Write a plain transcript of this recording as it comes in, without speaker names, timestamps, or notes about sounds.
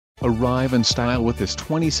Arrive in style with this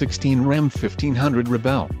 2016 Ram 1500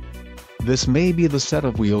 Rebelle. This may be the set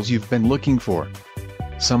of wheels you've been looking for.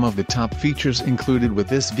 Some of the top features included with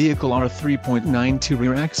this vehicle are 3.92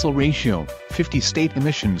 rear axle ratio, 50 state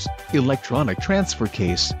emissions, electronic transfer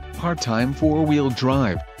case, part-time four-wheel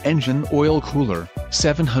drive, engine oil cooler,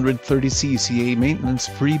 730cc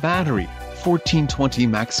maintenance-free battery, 1420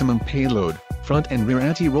 maximum payload, front and rear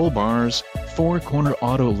anti-roll bars, 4-corner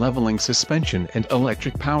auto-leveling suspension and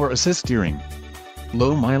electric power assist steering.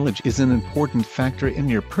 Low mileage is an important factor in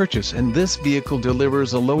your purchase, and this vehicle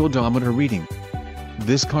delivers a low odometer reading.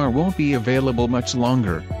 This car won't be available much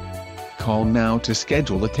longer. Call now to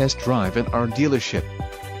schedule a test drive at our dealership.